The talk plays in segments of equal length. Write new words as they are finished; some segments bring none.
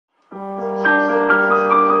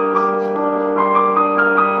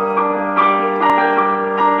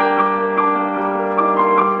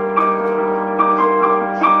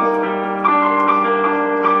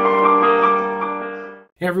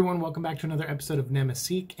welcome back to another episode of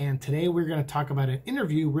Nemeseek, and today we're going to talk about an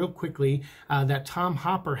interview real quickly that Tom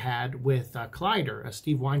Hopper had with Collider,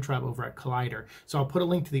 Steve Weintraub over at Collider. So I'll put a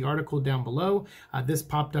link to the article down below. This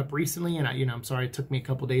popped up recently, and I'm sorry it took me a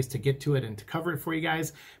couple days to get to it and to cover it for you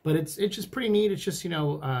guys, but it's just pretty neat. It's just,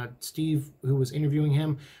 Steve, who was interviewing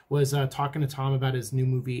him, was talking to Tom about his new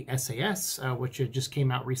movie SAS, which just came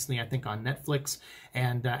out recently, I think, on Netflix,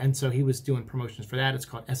 and so he was doing promotions for that. It's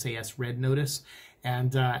called SAS Red Notice.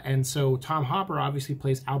 And so Tom Hopper obviously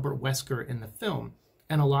plays Albert Wesker in the film.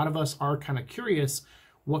 And a lot of us are kind of curious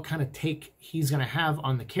what kind of take he's going to have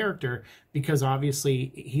on the character, because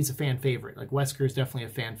obviously he's a fan favorite. Like, Wesker is definitely a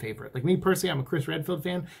fan favorite. Like, me personally, I'm a Chris Redfield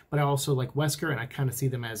fan, but I also like Wesker, and I kind of see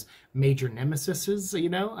them as major nemesises,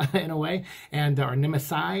 in a way, and or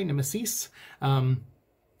nemesis. And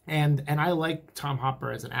I like Tom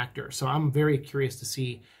Hopper as an actor, so I'm very curious to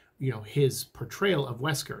see his portrayal of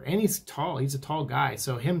Wesker. And he's tall. He's a tall guy.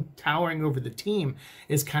 So him towering over the team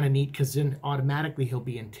is kind of neat, because then automatically he'll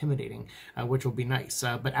be intimidating, which will be nice.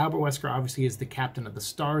 But Albert Wesker obviously is the captain of the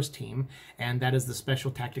STARS team, and that is the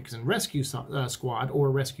Special Tactics and Rescue Squad,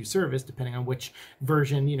 or Rescue Service, depending on which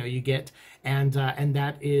version you get. And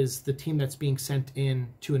that is the team that's being sent in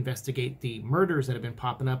to investigate the murders that have been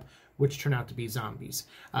popping up, which turn out to be zombies.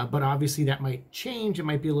 But obviously that might change. It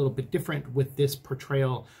might be a little bit different with this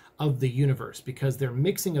portrayal of the universe, because they're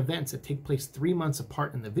mixing events that take place 3 months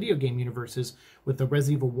apart in the video game universes, with the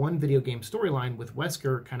Resident Evil 1 video game storyline with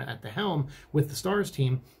Wesker kind of at the helm with the STARS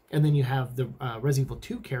team, and then you have the Resident Evil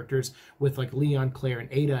 2 characters with like Leon, Claire, and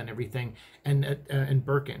Ada and everything, and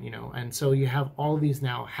Birkin, and so you have all of these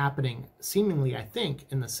now happening seemingly, I think,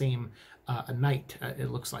 in the same a night,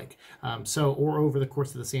 it looks like, or over the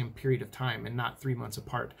course of the same period of time, and not 3 months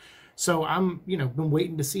apart. So I'm, been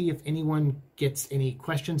waiting to see if anyone gets any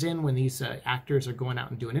questions in when these actors are going out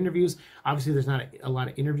and doing interviews. Obviously, there's not a lot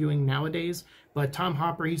of interviewing nowadays, but Tom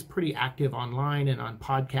Hopper, he's pretty active online and on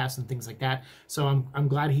podcasts and things like that. So I'm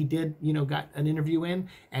glad he did, got an interview in,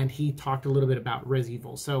 and he talked a little bit about Resident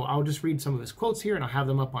Evil. So I'll just read some of his quotes here, and I'll have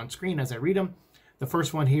them up on screen as I read them. The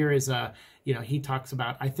first one here is, he talks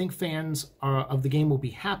about, I think fans of the game will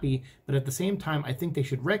be happy, but at the same time, I think they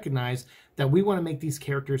should recognize that we want to make these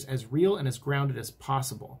characters as real and as grounded as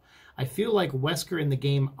possible. I feel like Wesker in the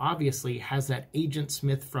game obviously has that Agent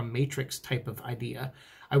Smith from Matrix type of idea.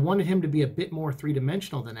 I wanted him to be a bit more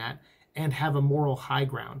three-dimensional than that and have a moral high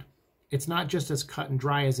ground. It's not just as cut and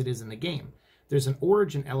dry as it is in the game. There's an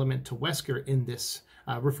origin element to Wesker in this,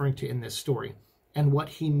 referring to in this story, and what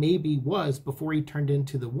he maybe was before he turned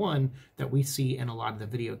into the one that we see in a lot of the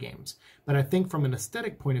video games. But I think from an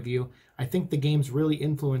aesthetic point of view, I think the games really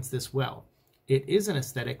influenced this well. It is an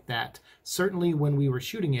aesthetic that, certainly when we were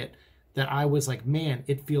shooting it, that I was like, man,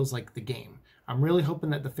 it feels like the game. I'm really hoping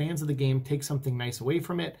that the fans of the game take something nice away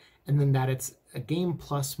from it, and then that it's a game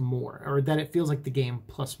plus more, or that it feels like the game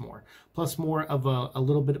plus more of a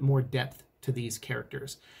little bit more depth to these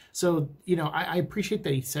characters. So, I appreciate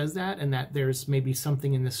that he says that, and that there's maybe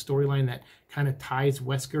something in this storyline that kind of ties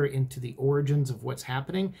Wesker into the origins of what's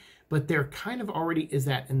happening, but there kind of already is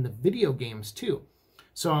that in the video games too.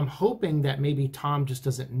 So I'm hoping that maybe Tom just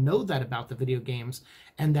doesn't know that about the video games,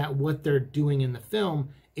 and that what they're doing in the film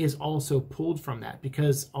is also pulled from that,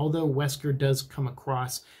 because although Wesker does come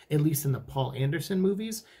across, at least in the Paul Anderson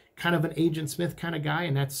movies, kind of an Agent Smith kind of guy,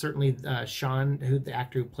 and that's certainly Sean, who the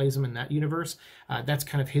actor who plays him in that universe. That's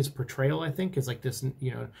kind of his portrayal, I think, is like this,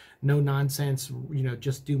 no nonsense,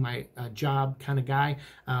 just do my job kind of guy.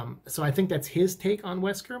 So I think that's his take on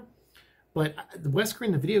Wesker. But Wesker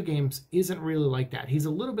in the video games isn't really like that. He's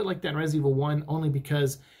a little bit like that in Resident Evil 1, only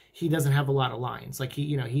because he doesn't have a lot of lines. Like,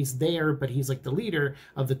 he's there, but he's like the leader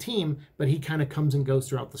of the team, but he kind of comes and goes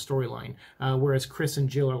throughout the storyline. Whereas Chris and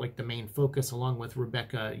Jill are like the main focus, along with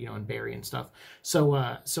Rebecca, and Barry and stuff.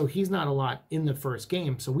 So he's not a lot in the first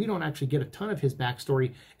game. So we don't actually get a ton of his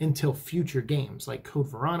backstory until future games, like Code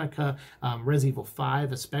Veronica, Resident Evil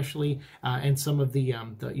 5 especially, and some of the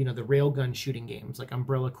railgun shooting games like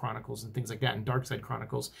Umbrella Chronicles and things like that, and Darkside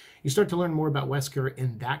Chronicles. You start to learn more about Wesker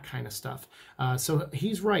in that kind of stuff. So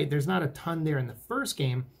he's right. There's not a ton there in the first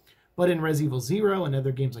game, but in Resident Evil 0 and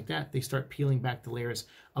other games like that, they start peeling back the layers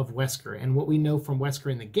of Wesker. And what we know from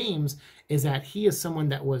Wesker in the games is that he is someone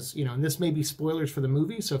that was, and this may be spoilers for the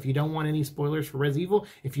movie, so if you don't want any spoilers for Resident Evil,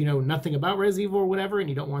 if you know nothing about Resident Evil or whatever, and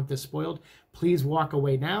you don't want this spoiled, please walk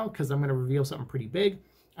away now, because I'm going to reveal something pretty big.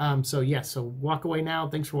 So walk away now.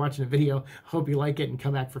 Thanks for watching the video. Hope you like it, and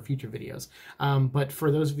come back for future videos. But for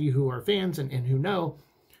those of you who are fans and who know,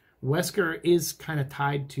 Wesker is kind of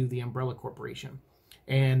tied to the Umbrella Corporation,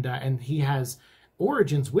 and he has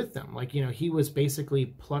origins with them. Like, you know, he was basically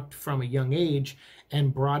plucked from a young age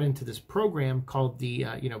and brought into this program called the,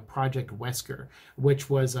 you know, Project Wesker, which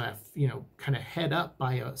was, you know, kind of head up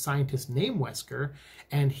by a scientist named Wesker.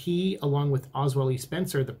 And he, along with Oswald E.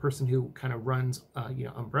 Spencer, the person who kind of runs, you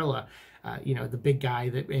know, Umbrella, you know, the big guy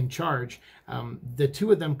that in charge, the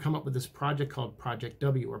two of them come up with this project called Project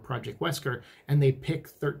W, or Project Wesker, and they pick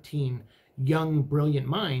 13 young, brilliant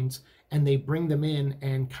minds, and they bring them in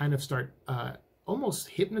and kind of start almost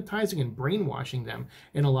hypnotizing and brainwashing them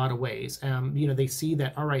in a lot of ways. You know, they see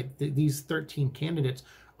that, all right, these 13 candidates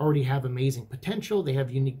already have amazing potential. They have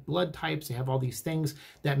unique blood types. They have all these things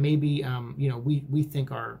that maybe, you know, we think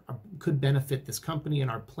could benefit this company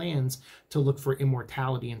and our plans to look for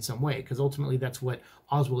immortality in some way. Because ultimately that's what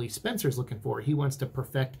Oswald E. Spencer's looking for. He wants to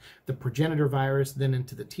perfect the progenitor virus, then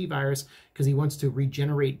into the T virus, because he wants to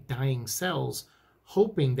regenerate dying cells,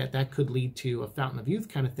 hoping that that could lead to a fountain of youth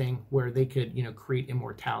kind of thing where they could, you know, create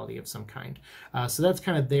immortality of some kind. So that's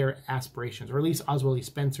kind of their aspirations, or at least Oswald E.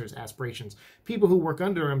 Spencer's aspirations. People who work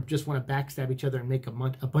under him just want to backstab each other and make a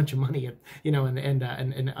bunch of money, you know,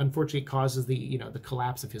 and unfortunately causes the, you know, the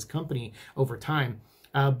collapse of his company over time.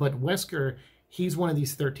 But Wesker, he's one of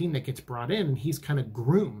these 13 that gets brought in, and he's kind of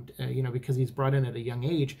groomed, you know, because he's brought in at a young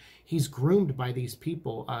age. He's groomed by these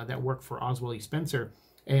people that work for Oswald E. Spencer,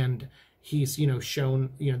 and he's, you know,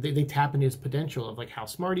 shown, you know, they tap into his potential of like how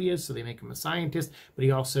smart he is, so they make him a scientist, but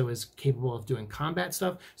he also is capable of doing combat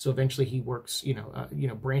stuff. So eventually he works, you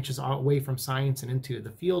know, branches away from science and into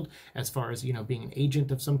the field as far as, you know, being an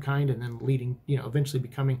agent of some kind, and then leading, you know, eventually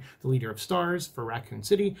becoming the leader of STARS for Raccoon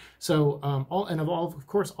City. So of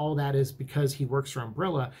course, all that is because he works for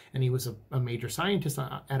Umbrella, and he was a major scientist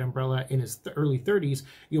at Umbrella in his early 30s,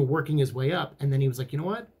 you know, working his way up. And then he was like, you know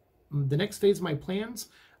what, the next phase of my plans,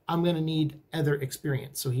 I'm going to need other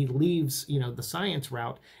experience. So he leaves, you know, the science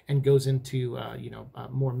route and goes into, you know,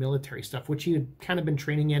 more military stuff, which he had kind of been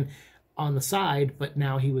training in on the side, but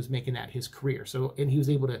now he was making that his career. So, and he was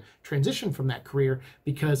able to transition from that career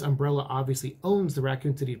because Umbrella obviously owns the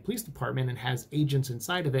Raccoon City Police Department and has agents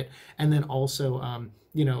inside of it. And then also,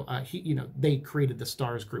 you know, they created the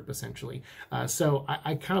STARS group essentially. So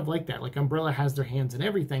I kind of like that. Like Umbrella has their hands in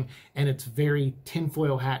everything, and it's very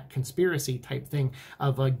tinfoil hat conspiracy type thing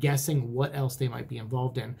of guessing what else they might be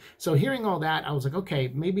involved in. So hearing all that, I was like,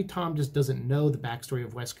 okay, maybe Tom just doesn't know the backstory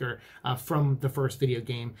of Wesker from the first video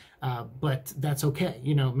game, but that's okay.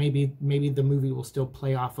 You know, maybe the movie will still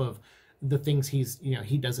play off of the things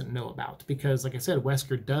he doesn't know about, because like I said,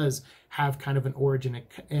 Wesker does have kind of an origin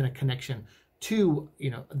and a connection to,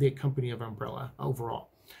 you know, the company of Umbrella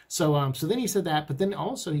overall. So so then he said that, but then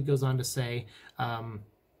also he goes on to say,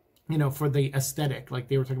 you know, for the aesthetic, like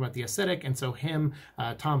they were talking about the aesthetic, and so him,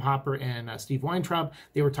 Tom Hopper, and Steve Weintraub,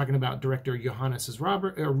 they were talking about director Johannes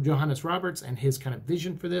Roberts and his kind of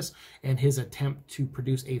vision for this, and his attempt to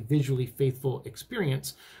produce a visually faithful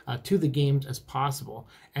experience to the games as possible.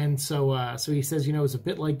 And so so he says, you know, it's a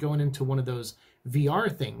bit like going into one of those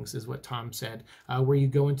VR things, is what Tom said, where you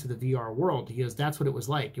go into the VR world. He goes, that's what it was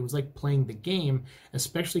like. It was like playing the game,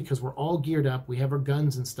 especially because we're all geared up, we have our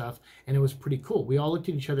guns and stuff, and it was pretty cool. We all looked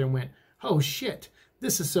at each other and went, oh shit,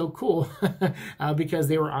 this is so cool, because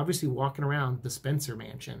they were obviously walking around the Spencer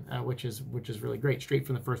mansion, which is really great, straight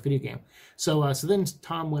from the first video game. So so then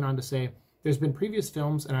Tom went on to say, there's been previous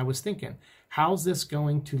films, and I was thinking, how's this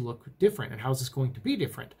going to look different, and how's this going to be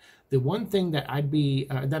different? The one thing that I'd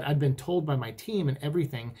been told by my team and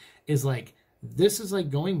everything is like, this is like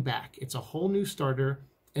going back. It's a whole new starter,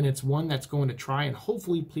 and it's one that's going to try and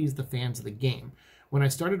hopefully please the fans of the game. When I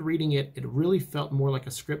started reading it, it really felt more like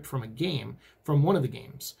a script from a game, from one of the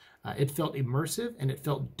games. It felt immersive, and it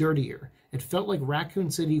felt dirtier. It felt like Raccoon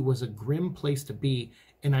City was a grim place to be,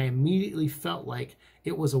 and I immediately felt like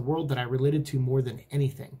it was a world that I related to more than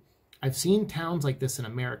anything. I've seen towns like this in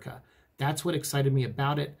America. That's what excited me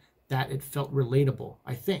about it, that it felt relatable,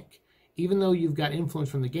 I think. Even though you've got influence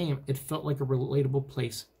from the game, it felt like a relatable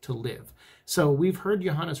place to live. So we've heard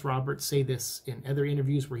Johannes Roberts say this in other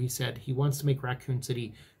interviews where he said he wants to make Raccoon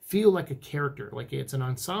City feel like a character, like it's an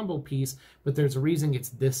ensemble piece, but there's a reason it's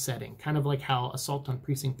this setting. Kind of like how Assault on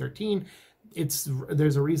Precinct 13,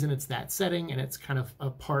 there's a reason it's that setting, and it's kind of a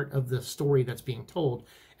part of the story that's being told,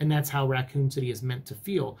 and that's how Raccoon City is meant to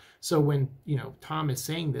feel. So when, you know, Tom is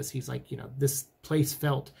saying this, he's like, you know, this place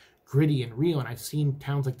felt gritty and real, and I've seen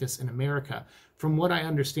towns like this in America. From what I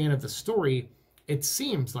understand of the story, it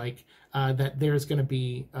seems like that there's going to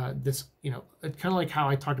be this, you know, kind of like how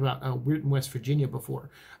I talked about Weirton, West Virginia before.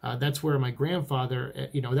 That's where my grandfather,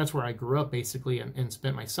 you know, that's where I grew up basically and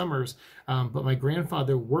spent my summers. But my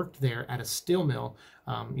grandfather worked there at a steel mill,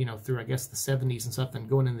 you know, through, I guess, the 70s and stuff, and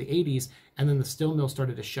going in the 80s. And then the steel mill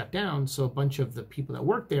started to shut down. So a bunch of the people that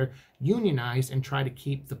worked there unionized and tried to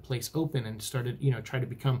keep the place open and started, you know, try to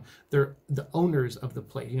become the owners of the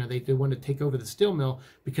place. You know, they wanted to take over the steel mill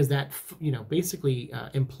because that, you know, basically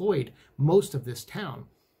employed most of this town.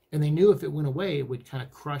 And they knew if it went away, it would kind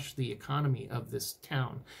of crush the economy of this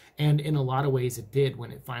town. And in a lot of ways it did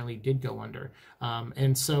when it finally did go under.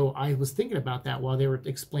 And so I was thinking about that while they were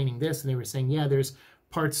explaining this, and they were saying, yeah, there's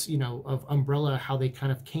parts, you know, of Umbrella, how they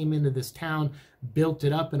kind of came into this town, built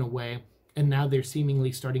it up in a way, and now they're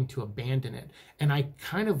seemingly starting to abandon it. And I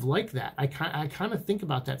kind of like that. I kind of think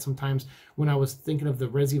about that sometimes when I was thinking of the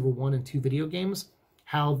Resident Evil 1 and 2 video games,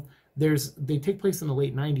 how they take place in the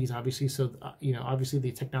late 90s, obviously, so you know, obviously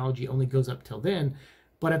the technology only goes up till then,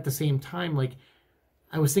 but at the same time, like,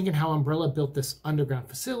 I was thinking how Umbrella built this underground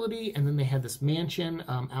facility, and then they had this mansion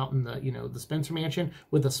out in the, you know, the Spencer mansion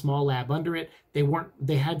with a small lab under it.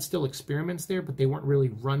 They had still experiments there, but they weren't really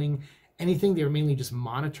running anything. They were mainly just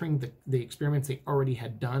monitoring the experiments they already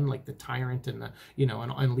had done, like the Tyrant and the, you know,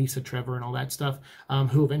 and Lisa Trevor and all that stuff,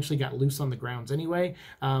 who eventually got loose on the grounds anyway.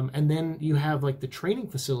 And then you have like the training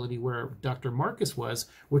facility where Dr. Marcus was,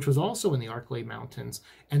 which was also in the Arklay Mountains,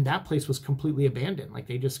 and that place was completely abandoned. Like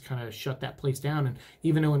they just kind of shut that place down. And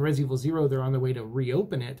even though in Resident Evil 0 they're on their way to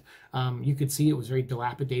reopen it, you could see it was very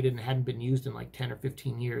dilapidated and hadn't been used in like 10 or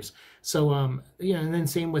 15 years. So, you know, and then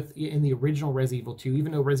same with in the original Resident Evil 2,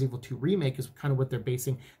 even though Resident Evil 2 Remake is kind of what they're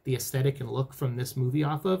basing the aesthetic and look from this movie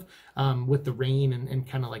off of, with the rain and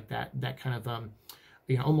kind of like that kind of,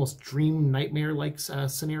 you know, almost dream nightmare-like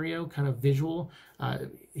scenario, kind of visual.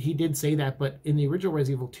 He did say that, but in the original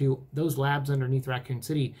Resident Evil 2, those labs underneath Raccoon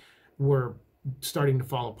City were starting to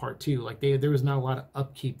fall apart too. Like there was not a lot of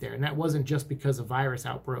upkeep there, and that wasn't just because a virus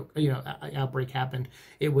outbreak happened.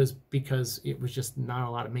 It was because it was just not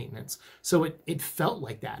a lot of maintenance. So it felt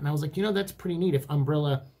like that, and I was like, you know, that's pretty neat. If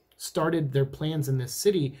Umbrella started their plans in this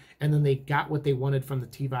city, and then they got what they wanted from the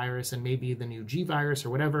T virus and maybe the new G virus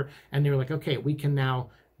or whatever, and they were like, okay, we can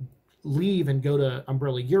now leave and go to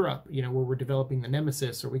Umbrella Europe, you know, where we're developing the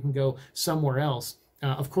Nemesis, or we can go somewhere else.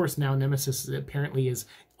 Of course, now Nemesis apparently is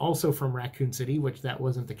also from Raccoon City, which that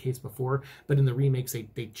wasn't the case before. But in the remakes,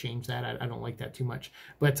 they changed that. I don't like that too much.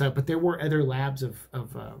 But there were other labs of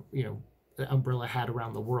you know, that Umbrella had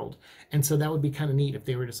around the world. And so that would be kind of neat if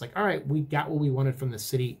they were just like, all right, we got what we wanted from the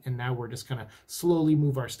city, and now we're just kind of slowly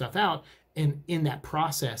move our stuff out. And in that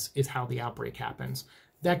process is how the outbreak happens.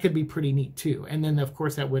 That could be pretty neat too. And then, of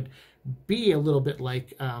course, that would be a little bit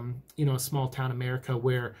like, you know, a small town America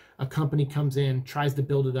where a company comes in, tries to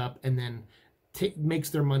build it up, and then makes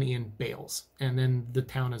their money and bails. And then the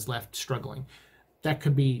town is left struggling. That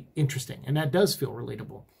could be interesting. And that does feel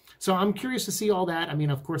relatable. So I'm curious to see all that. I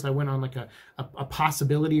mean, of course, I went on like a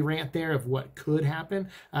possibility rant there of what could happen.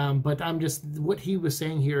 But I'm just, what he was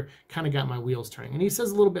saying here kind of got my wheels turning. And he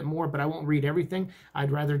says a little bit more, but I won't read everything.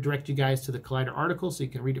 I'd rather direct you guys to the Collider article so you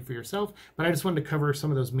can read it for yourself. But I just wanted to cover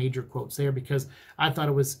some of those major quotes there because I thought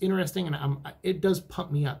it was interesting, and it does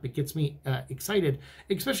pump me up. It gets me excited,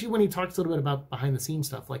 especially when he talks a little bit about behind the scenes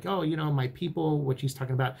stuff, like, oh, you know, my people, which he's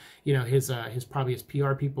talking about, you know, his probably his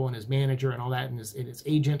PR people and his manager and all that, and his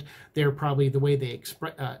agent. They're probably, the way they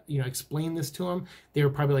explain this to him, they were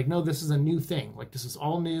probably like, no, this is a new thing. Like, this is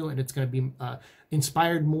all new, and it's going to be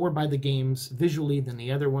inspired more by the games visually than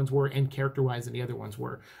the other ones were, and character-wise than the other ones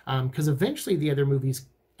were. Because eventually the other movies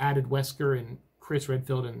added Wesker and Chris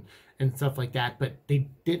Redfield and stuff like that, but they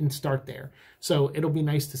didn't start there. So it'll be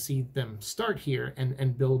nice to see them start here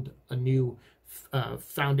and build a new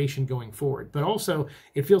foundation going forward. But also,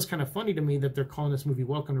 it feels kind of funny to me that they're calling this movie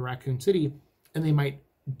Welcome to Raccoon City, and they might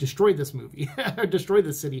destroy this movie or destroy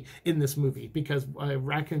the city in this movie, because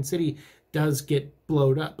Raccoon City does get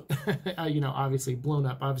blown up. You know, obviously blown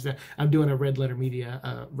up. Obviously, I'm doing a Red Letter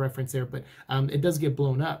Media reference there, but it does get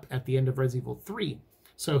blown up at the end of Resident Evil 3.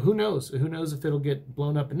 So who knows? Who knows if it'll get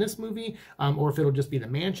blown up in this movie, or if it'll just be the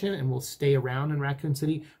mansion and we'll stay around in Raccoon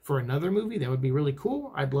City for another movie. That would be really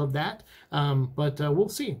cool. I'd love that. But we'll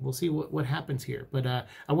see. We'll see what happens here. But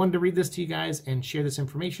I wanted to read this to you guys and share this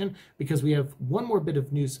information because we have one more bit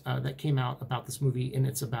of news that came out about this movie, and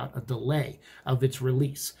it's about a delay of its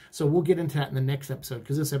release. So we'll get into that in the next episode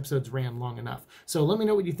because this episode's ran long enough. So let me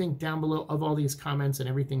know what you think down below of all these comments and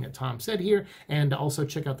everything that Tom said here. And also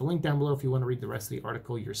check out the link down below if you want to read the rest of the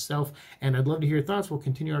article yourself. And I'd love to hear your thoughts. We'll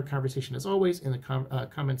continue our conversation as always in the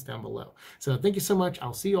comments down below. So thank you so much.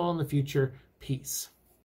 I'll see you all in the future. Peace.